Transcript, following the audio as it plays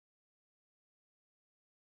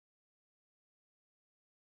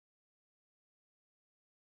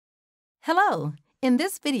Hello! In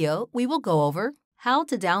this video, we will go over how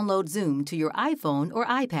to download Zoom to your iPhone or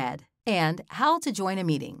iPad and how to join a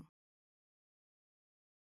meeting.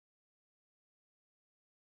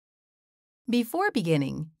 Before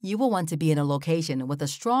beginning, you will want to be in a location with a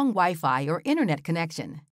strong Wi-Fi or internet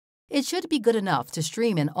connection. It should be good enough to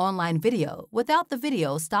stream an online video without the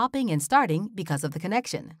video stopping and starting because of the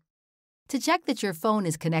connection. To check that your phone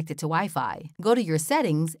is connected to Wi-Fi, go to your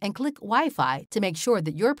settings and click Wi-Fi to make sure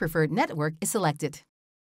that your preferred network is selected.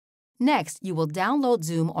 Next, you will download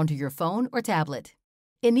Zoom onto your phone or tablet.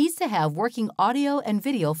 It needs to have working audio and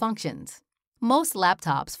video functions. Most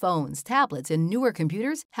laptops, phones, tablets, and newer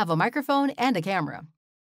computers have a microphone and a camera.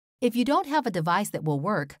 If you don't have a device that will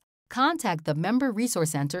work, contact the Member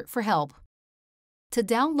Resource Center for help. To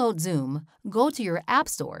download Zoom, go to your App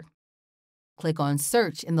Store. Click on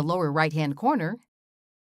Search in the lower right-hand corner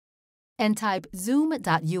and type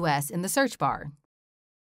zoom.us in the search bar.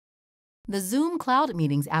 The Zoom Cloud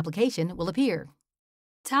Meetings application will appear.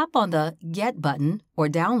 Tap on the Get button or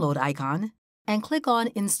download icon and click on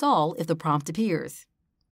Install if the prompt appears.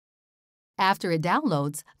 After it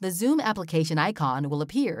downloads, the Zoom application icon will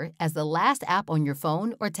appear as the last app on your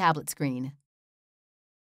phone or tablet screen.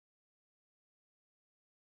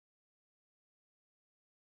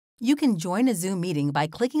 You can join a Zoom meeting by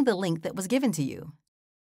clicking the link that was given to you.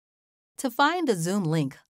 To find the Zoom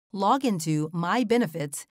link, log into My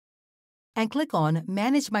Benefits and click on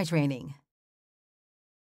Manage My Training.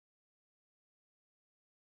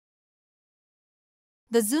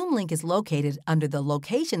 The Zoom link is located under the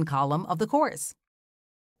Location column of the course.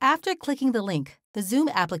 After clicking the link, the Zoom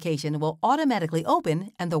application will automatically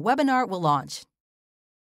open and the webinar will launch.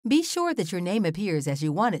 Be sure that your name appears as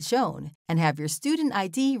you want it shown and have your student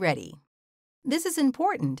ID ready. This is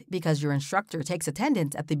important because your instructor takes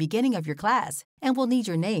attendance at the beginning of your class and will need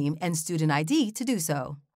your name and student ID to do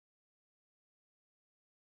so.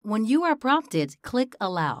 When you are prompted, click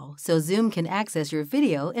Allow so Zoom can access your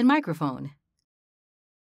video and microphone.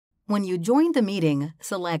 When you join the meeting,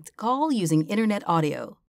 select Call using Internet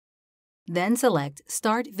Audio. Then select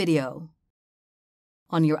Start Video.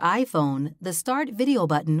 On your iPhone, the Start Video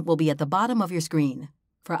button will be at the bottom of your screen.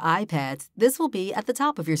 For iPads, this will be at the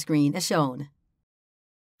top of your screen as shown.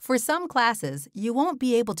 For some classes, you won't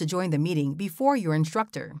be able to join the meeting before your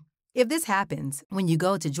instructor. If this happens, when you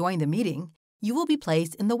go to join the meeting, you will be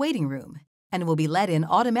placed in the waiting room and will be let in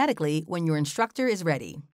automatically when your instructor is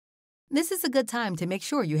ready. This is a good time to make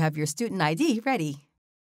sure you have your student ID ready.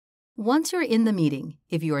 Once you're in the meeting,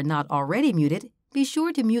 if you are not already muted, be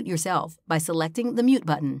sure to mute yourself by selecting the Mute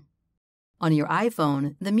button. On your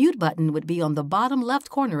iPhone, the Mute button would be on the bottom left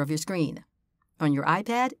corner of your screen. On your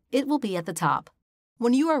iPad, it will be at the top.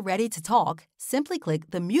 When you are ready to talk, simply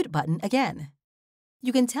click the Mute button again.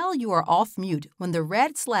 You can tell you are off mute when the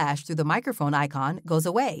red slash through the microphone icon goes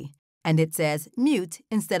away, and it says Mute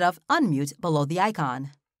instead of Unmute below the icon.